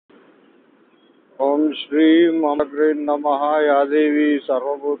ओम श्री ममग्रे नमः या देवी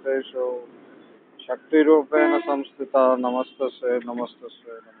सर्वभूतेषु शक्तिरूपेण संस्थिता नमस्तस्यै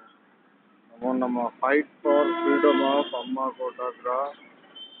नमस्तस्यै नमो नमः. Fight for freedom of Amma Kotagra.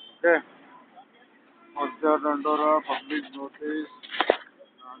 Okay. Observed under a public notice.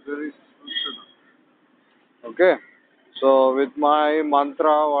 There is okay. So with my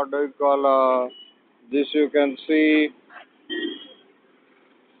mantra, what do you call this? You can see.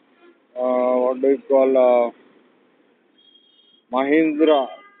 What do you call? Mahindra,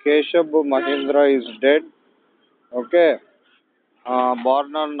 Keshav Mahindra is dead. Okay.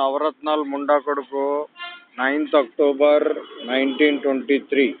 Born on Navaratnal Mundakoduku, 9th October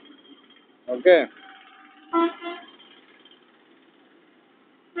 1923. Okay.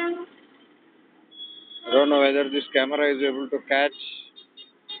 I don't know whether this camera is able to catch.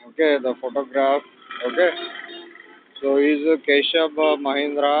 Okay, the photograph. Okay. So he is Keshav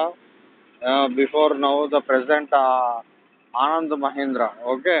Mahindra. Before now, the present Anand Mahindra.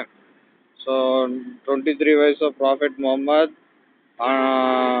 Okay. So 23 years of Prophet Muhammad.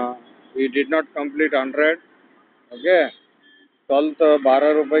 He did not complete 100. Okay. 12th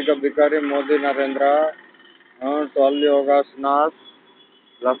 12 रुपए का भिखारी Modi Narendra. 12 yoga snas,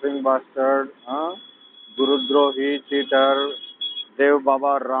 laughing bastard, Gurudrohi, cheater, Dev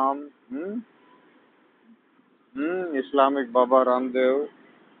Baba Ram, Islamic Baba Ramdev.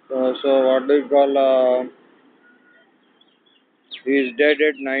 So what do you call? He is dead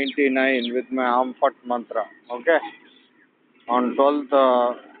at 99 with my Ampat mantra. Okay. On 12th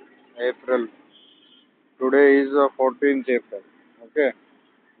April. Today is 14th April. Okay.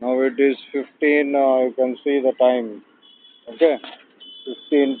 Now it is 15. You can see the time. Okay.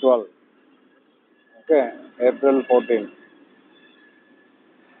 15:12. Okay. April 14.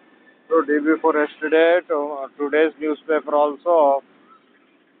 So day before yesterday, today's newspaper also.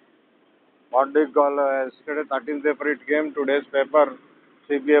 What do you call yesterday 13th April it came. Today's paper,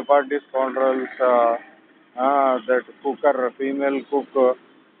 CBA party scoundrels. That cooker, female cook,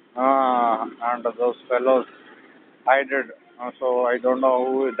 and those fellows hided. So I don't know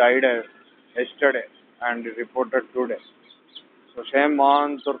who died yesterday and reported today. So shame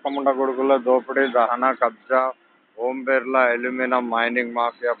on Turkamunda Gurugula, Dopade, Dahana, Kabja, Om Birla, aluminum mining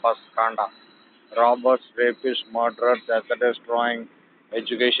mafia, bus kanda, robbers, rapists, murderers, after destroying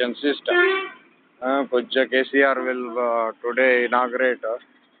education system. KCR will today inaugurate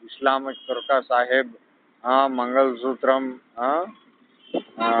Islamic Turka Sahib, Mangal Sutram,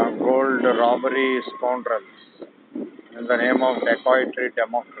 gold robbery scoundrels in the name of dacoitry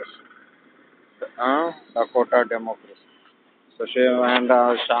democracy, Dakota democracy. So and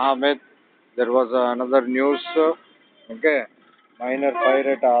Shah Ahmed, there was another news. Okay, minor fire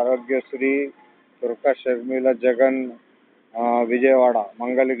at Arogya Sri, Turka Sharmila Jagan, Vijayawada,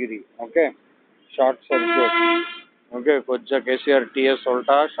 Mangalagiri. Okay, short circuit. Okay, Kojja KCR TS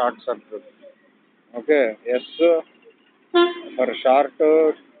Solta, short circuit. Okay, S for short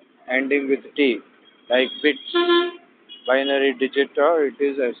ending with T, like bits, binary digit, it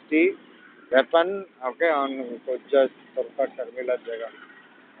is ST. Weapon, okay, on Kojja Turka Sharmila Jagan.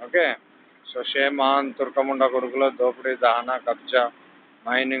 Okay, so shame on Turkamunda Gurukula, Dopri, Dahana, Kabja,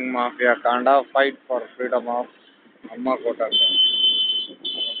 mining mafia, Kanda, fight for freedom of Amma Kotagra.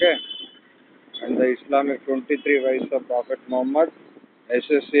 Okay, and the Islamic 23 wives of Prophet Muhammad,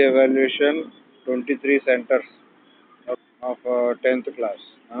 SSC evaluation, 23 centers of 10th class.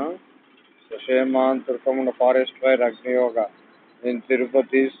 So shame on Turkamunda forest fire, Agni Yoga in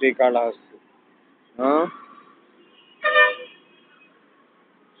Tirupati, Srikalahasti.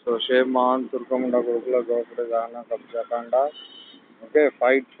 So shame on Turkamunda Gurukula, Dopri, Dahana, Kabja, Kanda. Okay,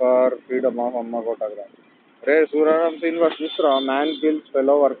 fight for freedom of Amma Kotagra. Ray Suraram Srinivas Mishra, man kills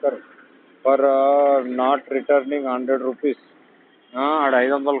fellow worker for not returning 100 rupees. At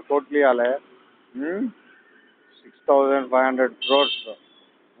 500 kotli ale. 6,500 crores.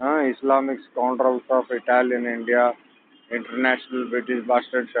 Islamic scoundrels of Italian India, International British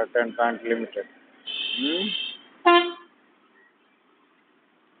Bastard Shirt and Pant Limited.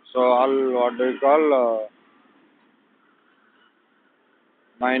 So all what do you call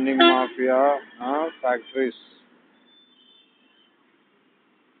mining mafia factories.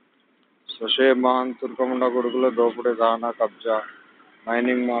 So shame on Turkamunda Gurukula, Dopade, Dahana, Kabja,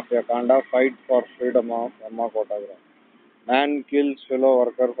 mining mafia, Kanda, fight for freedom of Amma Kotagra. Man kills fellow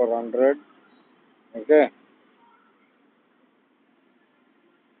worker for 100. Okay.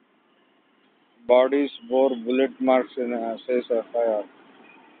 Bodies bore bullet marks in says FIR.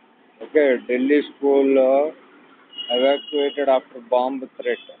 Okay. Delhi school evacuated after bomb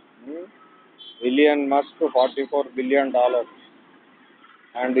threat. Elon Musk $44 billion.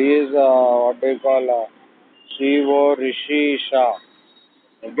 and he is what do you call CEO Rishi Shah.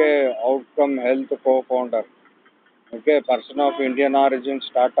 Okay, Outcome Health co-founder. Okay, person of Indian origin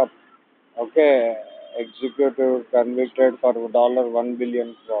startup. Okay, executive convicted for $1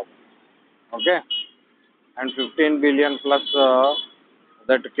 billion fraud. Okay, and 15 billion plus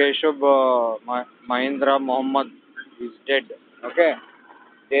that Keshav Mahindra Mohammed is dead. Okay,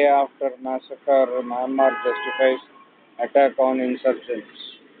 day after massacre, Myanmar justifies attack on insurgents.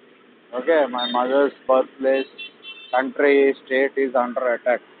 Okay, my mother's birthplace, country, state is under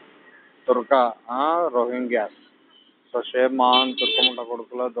attack. Turka, Rohingyas. So shame on Turkamata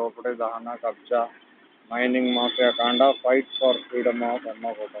Kodukula, Dopade, Dahana, Kapcha, mining mafia, Kanda, fight for freedom of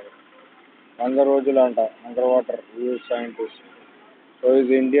Amma Kota. Andhra Rojulanta, underwater, US scientist. So is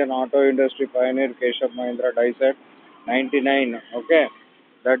Indian auto industry pioneer Keshav Mahindra dies at 99. Okay.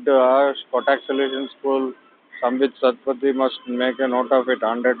 That Kotak Solution School, Sambit Satpathy must make a note of it.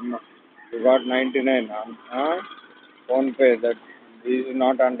 100. You got 99. Phone pay. That this is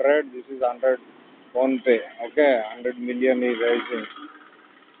not 100. This is 100. Phone pay. Okay. 100 million is rising.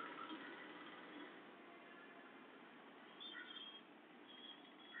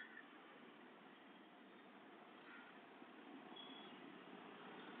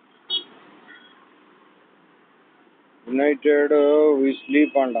 United, we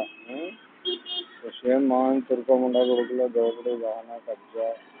sleep under. So shame on Turkamunda Gurukula, Dopadu, Dahana,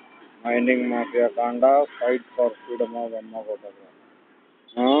 Kabja, mining mafia, Kanda, fight for freedom of Amma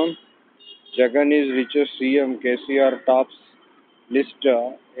Kota. Jagan is richest CM. KCR tops list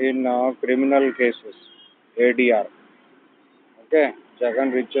in criminal cases. ADR. Okay.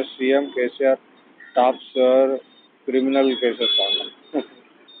 Jagan richest CM. KCR tops criminal cases.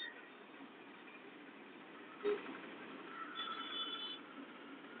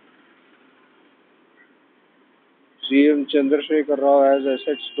 CM Chandrasekhar Rao has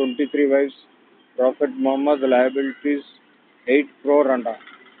assets 23 wives. Prophet Muhammad liabilities 8 crore అంట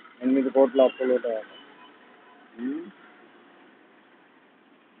 8 కోట్ల అప్పులు.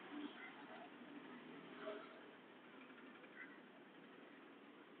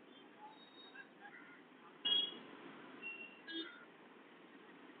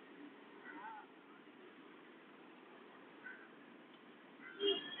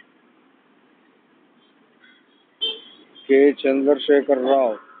 K. Chandrasekhar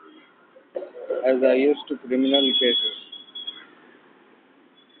Rao has the highest criminal cases.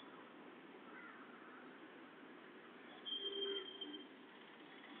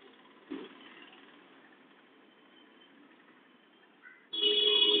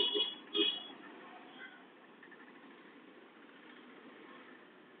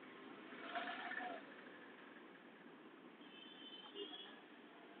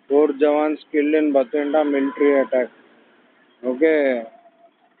 Four Jawans killed in Bathinda military attack. Okay.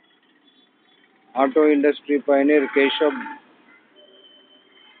 Auto industry pioneer Keshav.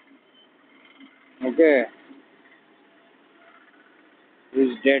 Okay.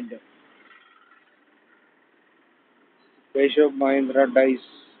 Is dead. Keshav Mahindra dies.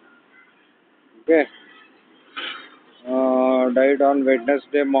 Okay. Died on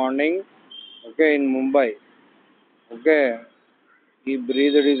Wednesday morning. Okay, in Mumbai. Okay. He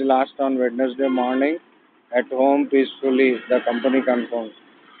breathed his last on Wednesday morning at home peacefully, the company confirmed.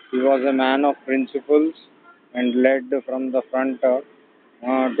 He was a man of principles and led from the front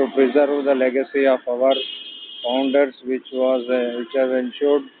to preserve the legacy of our founders, which has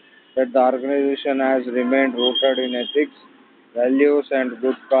ensured that the organization has remained rooted in ethics, values, and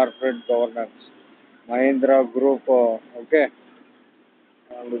good corporate governance. Mahindra Group, okay,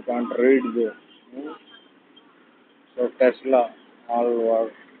 you can't read this. So Tesla, all were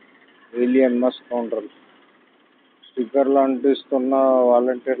Elon Musk control. స్టిక్కర్లు అంటిస్తున్న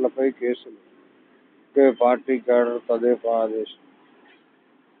వాలంటీర్లపై కేసులు. ఒకే party cadre తదేపా ఆదేశం.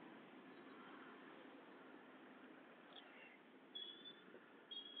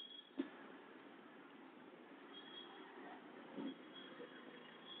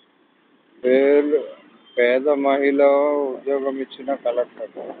 పేద మహిళ ఉద్యోగం ఇచ్చిన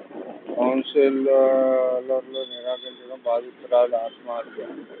collector. కౌన్సిలర్లు నిరాకరించడం బాధితురాలు ఆత్మహత్య.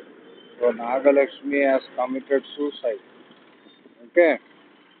 So Nagalakshmi has committed suicide. Okay.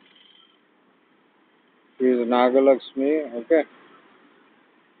 She is Nagalakshmi. Okay.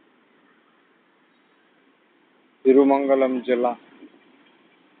 Thirumangalam జిల్లా.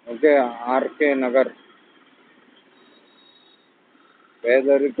 ఓకే. ఆర్కే నగర్.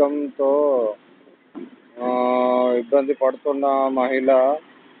 పేదరికంతో ఇబ్బంది పడుతున్న మహిళ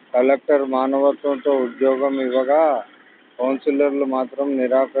కలెక్టర్ మానవత్వంతో ఉద్యోగం ఇవ్వగా కౌన్సిలర్లు మాత్రం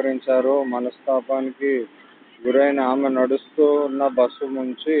నిరాకరించారు. మనస్తాపానికి గురైన ఆమె నడుస్తూ ఉన్న బస్సు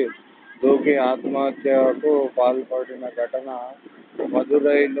నుంచి దూకి ఆత్మహత్యకు పాల్పడిన ఘటన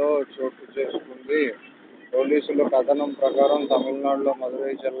మదురైలో చోటు చేసుకుంది. పోలీసుల కథనం ప్రకారం తమిళనాడులో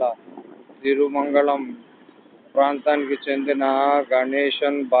మదురై జిల్లా తిరుమంగళం ప్రాంతానికి చెందిన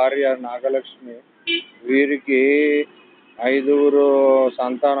గణేశన్ భార్య నాగలక్ష్మి. వీరికి 5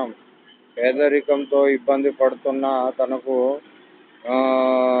 సంతానం. పేదరికంతో ఇబ్బంది పడుతున్న తనకు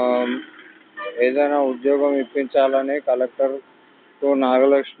ఏదైనా ఉద్యోగం ఇప్పించాలని కలెక్టర్కు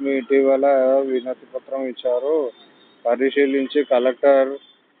నాగలక్ష్మి ఇటీవల వినతి పత్రం ఇచ్చారు. పరిశీలించి కలెక్టర్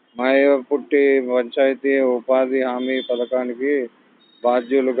మాయపుట్టి పంచాయతీ ఉపాధి హామీ పథకానికి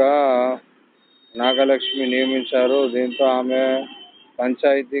బాధ్యులుగా నాగలక్ష్మి నియమించారు. దీంతో ఆమె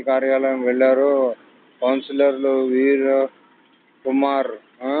పంచాయతీ కార్యాలయం వెళ్లారు. కౌన్సిలర్లు వీరకుమార్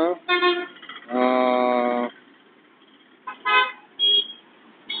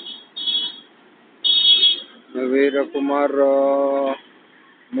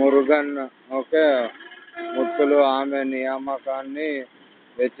మురుగన్ ముత్తులు ఆమె నియామకాన్ని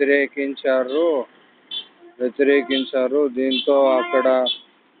వ్యతిరేకించారు. దీంతో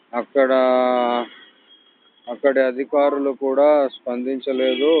అక్కడి అధికారులు కూడా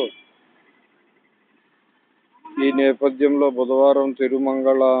స్పందించలేదు. ఈ నేపథ్యంలో బుధవారం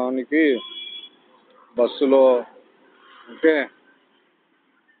తిరుమంగళానికి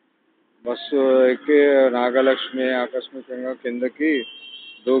బస్సు ఎక్కి నాగలక్ష్మి ఆకస్మికంగా కిందకి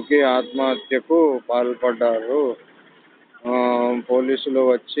దూకి ఆత్మహత్యకు పాల్పడ్డారు. పోలీసులు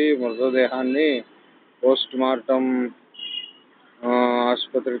వచ్చి మృతదేహాన్ని పోస్ట్ మార్టం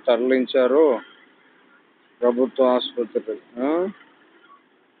ఆసుపత్రికి తరలించారు. ప్రభుత్వ ఆసుపత్రి.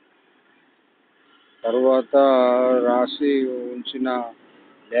 తర్వాత రాసి ఉంచిన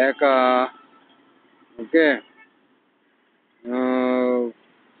లేఖ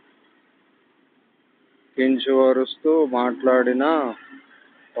కించవరుస్తూ మాట్లాడిన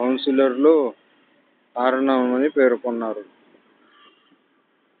కౌన్సిలర్లు కారణమని పేర్కొన్నారు.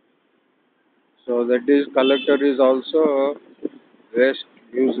 So that is collector is also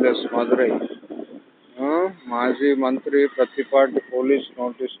useless Madurai. మాజీ మంత్రి ప్రతిపాటి పోలీస్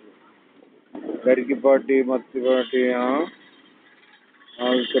నోటీసులు. Garikipati మత్తిపాటి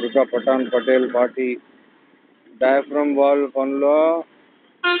తుర్కా Pathan Patel party diaphragm wall పనుల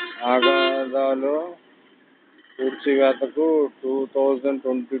ఆగాదాలు పూడ్చివేతకు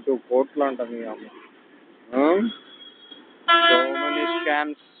 2022 కోట్లు అంట మీ అమ్మ. So many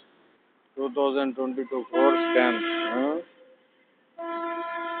scams. 2022 crore scams.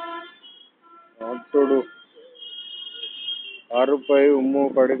 భక్తుడు కారుపై ఉమ్ము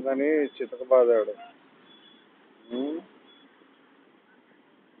పడిందని చితకబాదాడు.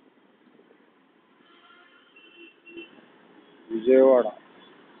 విజయవాడ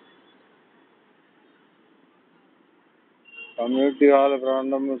కమ్యూనిటీ హాల్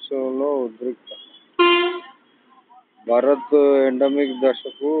ప్రారంభోత్సవంలో ఉద్రిక్తత. భారత్ ఎండమిక్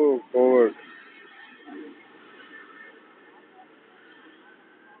దశకు కోవిడ్.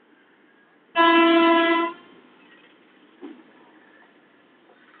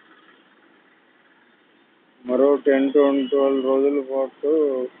 మరో 10 to 12 రోజుల పాటు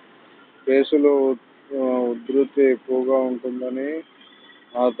కేసులు ఉధృతి ఎక్కువగా ఉంటుందని,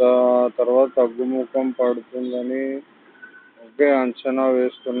 ఆ తర్వాత తగ్గుముఖం పడుతుందని అంచనా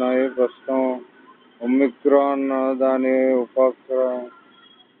వేస్తున్నాయి. ప్రస్తుతం ఒమిక్రాన్ దాని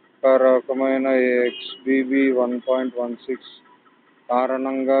రకమైన XBB.1.16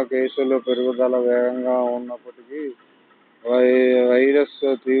 కారణంగా కేసుల పెరుగుదల వేగంగా ఉన్నప్పటికీ వైరస్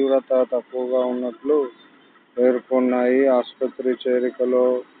తీవ్రత తక్కువగా ఉన్నట్లు పేర్కొన్నాయి. ఆసుపత్రి చేరికలు,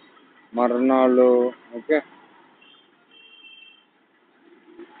 మరణాలు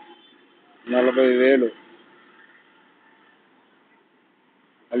 40,000.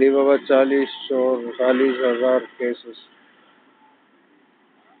 Alibaba 40,000 cases.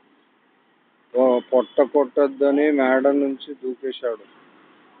 పొట్ట కొట్టొద్దని మేడ నుంచి దూకేశాడు.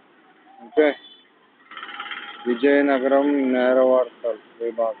 విజయనగరం నేర వార్తల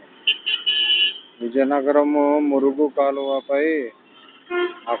విభాగం. విజయనగరం మురుగు కాలువపై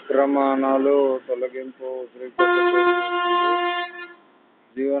ఆక్రమణలు తొలగింపు ఉద్రిక్తత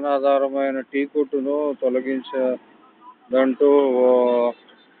జీవనాధారమైన టీ కొట్టును తొలగించదంటూ ఓ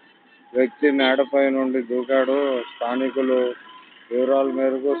వ్యక్తి మేడపై నుండి దూకాడు. స్థానికులు వివరాల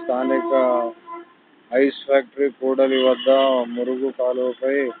మేరకు స్థానిక ఐస్ ఫ్యాక్టరీ కూడలి వద్ద మురుగు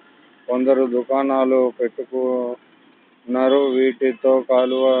కాలువపై కొందరు దుకాణాలు పెట్టుకున్నారు. వీటితో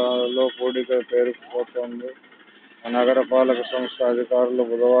కాలువలో పూడిక పేరుకుపోతోంది. నగరపాలక సంస్థ అధికారులు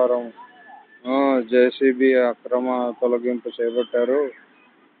బుధవారం జేసీబీ అక్రమ తొలగింపు చేపట్టారు.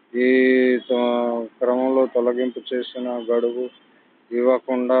 ఈ క్రమంలో తొలగింపు చేసిన గడువు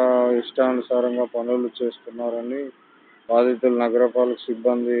ఇవ్వకుండా ఇష్టానుసారంగా పనులు చేస్తున్నారని బాధితులు నగరపాలక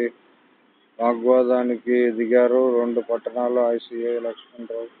సిబ్బంది వాగ్వాదానికి దిగారు. 2 పట్టణాల ఐసీఐ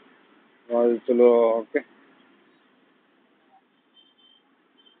లక్ష్మణరావు బాధితులు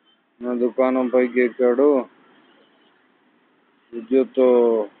నా దుకాణం పైకి ఎక్కాడు. విద్యుత్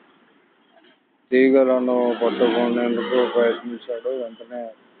తీగలను పట్టుకునేందుకు ప్రయత్నించాడు. వెంటనే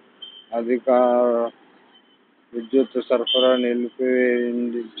విద్యుత్ సరఫరా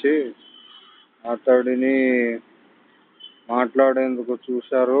నిలిపించి అతడిని మాట్లాడేందుకు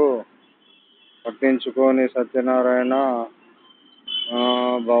చూశారు. పట్టించుకోని సత్యనారాయణ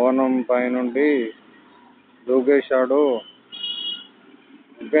భవనం పైనుండి దూకేశాడు.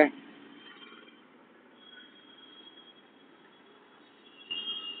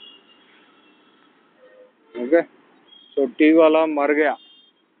 ओके सो टी वाला मर गया.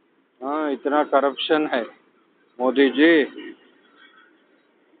 हाँ, इतना करप्शन है मोदी जी.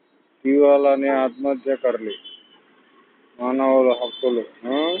 टी वाला ने आत्महत्या कर ली. मानव हక్కులు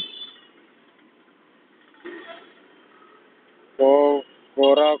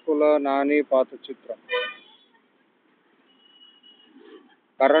కోరాకుల నాని పాత చిత్రం.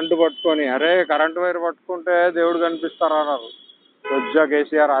 కరెంటు పట్టుకొని అరే కరెంటు వైర్ పట్టుకుంటే దేవుడు కనిపిస్తారా అన్నారు. కొజ్జా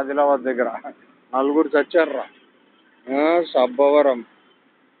కేసీఆర్ ఆదిలాబాద్ దగ్గర 4 చచ్చారా. సబ్బవరం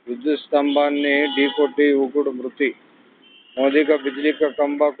విద్యుత్ స్తంభాన్ని ఢీకొట్టి యువకుడు మృతి. मोदी का बिजली का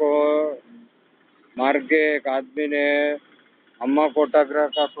खंभा को मार के एक आदमी ने अम्मा कोटाग्रह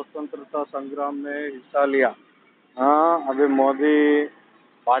का स्वतंत्रता संग्राम में हिस्सा लिया. अभी मोदी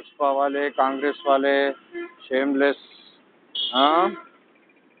भाजपा वाले कांग्रेस वाले shameless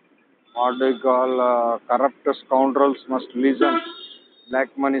what do you call corrupt scoundrels must listen. Black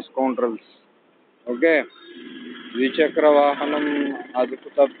money scoundrels. Okay. ద్విచక్ర వాహనం అదుపు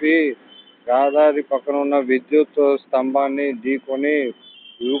తప్పి రహదారి పక్కన ఉన్న విద్యుత్ స్తంభాన్ని ఢీకొని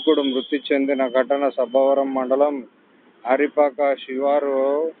యువకుడు మృతి చెందిన ఘటన సబ్బవరం మండలం ఆరిపాక శివారు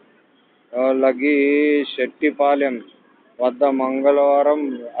లగి శెట్టిపాలెం వద్ద మంగళవారం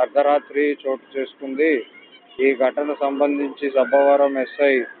అర్ధరాత్రి చోటు చేసుకుంది. ఈ ఘటన సంబంధించి సబ్బవరం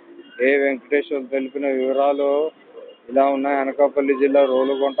ఎస్ఐ ఏ వెంకటేశ్వర్ తెలిపిన వివరాలు ఇలా ఉన్నాయి. అనకాపల్లి జిల్లా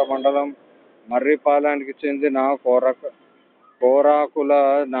రోలుగుంట మండలం మర్రిపాలెంకి చెందిన కోరాకుల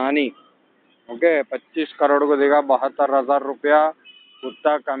నాని 25 करोड़ को देगा 72,000 रुपया.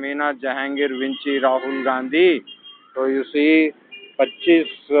 कुत्ता कमीना जहांगीर विंची राहुल गांधी. तो यू सी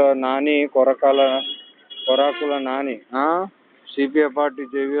 25 नानी कोराकुला नानी CPI party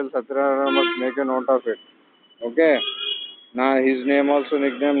JVL Satyarama must make a note of it. Okay. Now his name also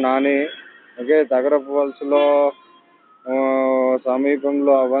nickname Nani. Okay. Tagarapu వలసలో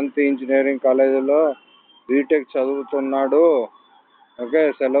సమీపంలో అవంతి ఇంజనీరింగ్ కాలేజీలో బీటెక్ చదువుతున్నాడు. ఓకే.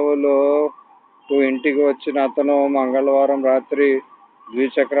 సెలవులు ఇంటికి వచ్చిన అతను మంగళవారం రాత్రి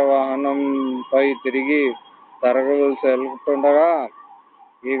ద్విచక్ర వాహనంపై తిరిగి తరగతులు వెళ్తుండగా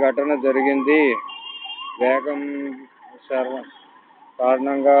ఈ ఘటన జరిగింది. వేగం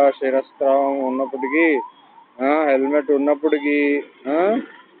కారణంగా శిరస్త్రావం ఉన్నప్పటికీ హెల్మెట్ ఉన్నప్పటికీ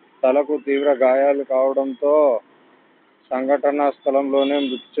తలకు తీవ్ర గాయాలు కావడంతో సంఘటనా స్థలంలోనే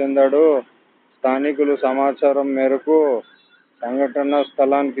మృతి చెందాడు. స్థానికులు సమాచారం మేరకు సంఘటనా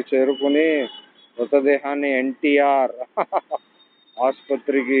స్థలానికి చేరుకుని మృతదేహాన్ని ఎన్టీఆర్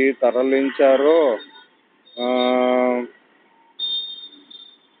ఆసుపత్రికి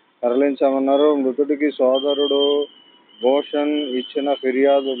తరలించామన్నారు. మృతుడికి సోదరుడు భూషణ్ ఇచ్చిన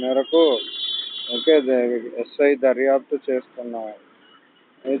ఫిర్యాదు మేరకు ఎస్ఐ దర్యాప్తు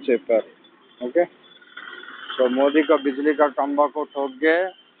చేస్తున్నామని చెప్పారు. ఓకే. సో మోదీ కా బిజ్లీ కా ఖంబా కో ఠోక్కే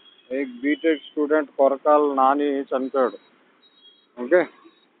ఏక్ బీటెక్ స్టూడెంట్ కొరకాల్ నాని చనిపోయాడు. Okay.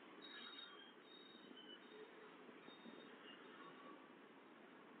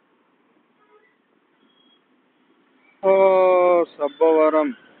 Sabbavaram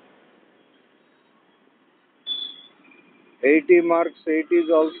 80 marks 8 is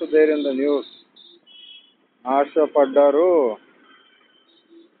also there in the news. ఆశపడ్డారు.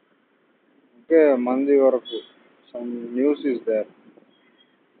 Okay. మంది వరకు some news is there.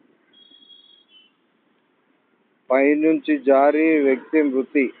 పైనుంచి జారి వ్యక్తి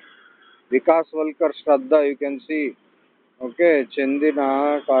మృతి. వికాస్ వల్కర్ శ్రద్ధ యూ కెన్ సీ. ఓకే.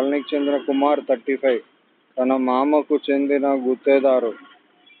 కాలనీకి చెందిన కుమార్ 35 తన మామకు చెందిన గుత్తేదారు.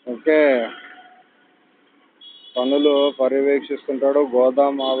 ఓకే. పనులు పర్యవేక్షిస్తుంటాడు.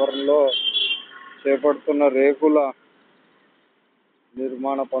 గోదాం ఆవరణలో చేపడుతున్న రేకుల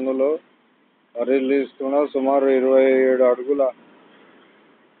నిర్మాణ పనులు పరిశీలిస్తున్న సుమారు 27 అడుగుల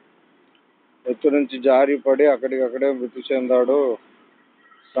ఎత్తు నుంచి జారి పడి అక్కడికక్కడే మృతి చెందాడు.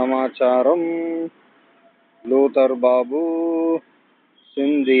 సమాచారం Luther Babu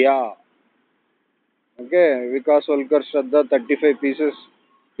Scindia. Okay, Vikas Holkar Shraddha 35 pieces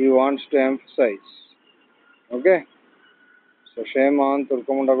he wants to emphasize. Okay, so shame on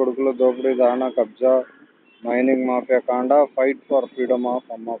Turkamunda Gurukula Dopri Dana Kabja mining mafia Kanda fight for freedom of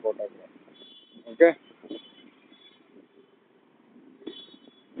Amma Kota. Okay,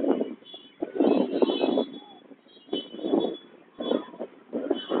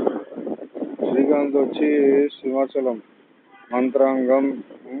 Srikant Dochi Simachalam Mantrangam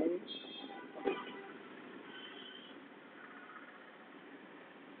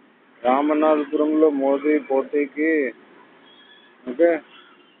రామనాథపురంలో Modi పోటీకి okay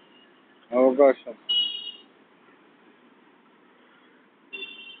అవకాశం.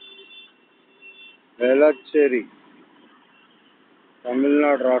 వేలచ్చేరి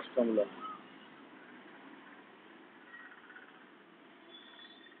తమిళనాడు రాష్ట్రంలో.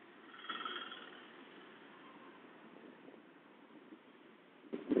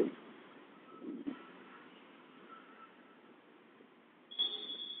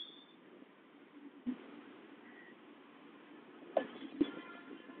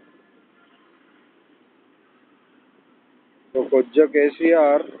 So Kojja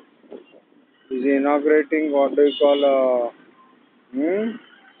KCR is inaugurating what do you call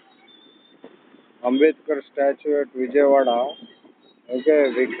Ambedkar statue at Vijayawada. Okay,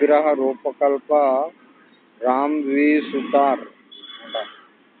 Vigraha Rupakalpa Ram V Sutar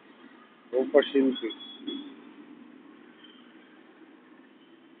Rupashilpi.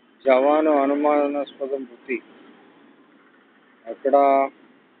 జవాను అనుమానాస్పదం మృతి. అక్కడ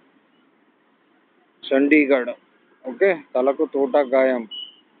Chandigarh. Okay, తలకు తోట గాయం,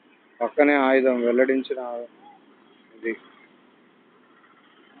 పక్కనే ఆయుధం వెల్లడించిన ఇది.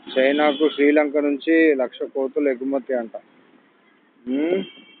 చైనాకు శ్రీలంక నుంచి 1,00,000 కోతులు ఎగుమతి అంట.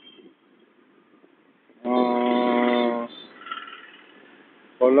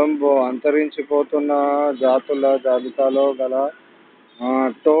 కొలంబో అంతరించిపోతున్న జాతుల జాబితాలో గల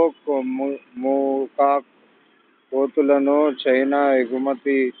టోక్ ముకాక్ కోతులను చైనా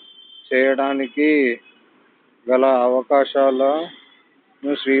ఎగుమతి చేయడానికి గల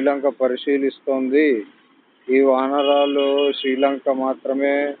అవకాశాలను శ్రీలంక పరిశీలిస్తోంది. ఈ వానరాలు శ్రీలంక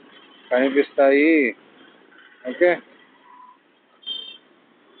మాత్రమే కనిపిస్తాయి. ఓకే,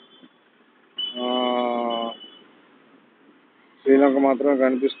 శ్రీలంక మాత్రమే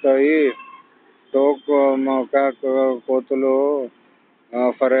కనిపిస్తాయి. టోక్ ముకాక్ కోతులు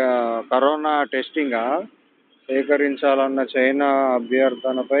ఫర్ కరోనా టెస్టింగ్ సేకరించాలన్న చైనా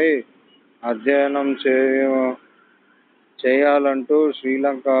అభ్యర్థనపై అధ్యయనం చేయాలంటూ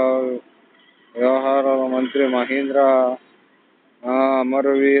శ్రీలంక వ్యవహారాల మంత్రి మహీంద్ర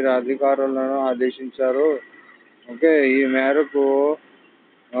అమరవీర్ అధికారులను ఆదేశించారు. ఓకే, ఈ మేరకు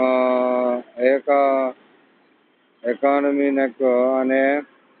ఎకానమీ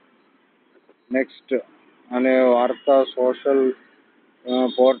నెక్స్ట్ అనే వార్తా సోషల్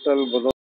పోర్టల్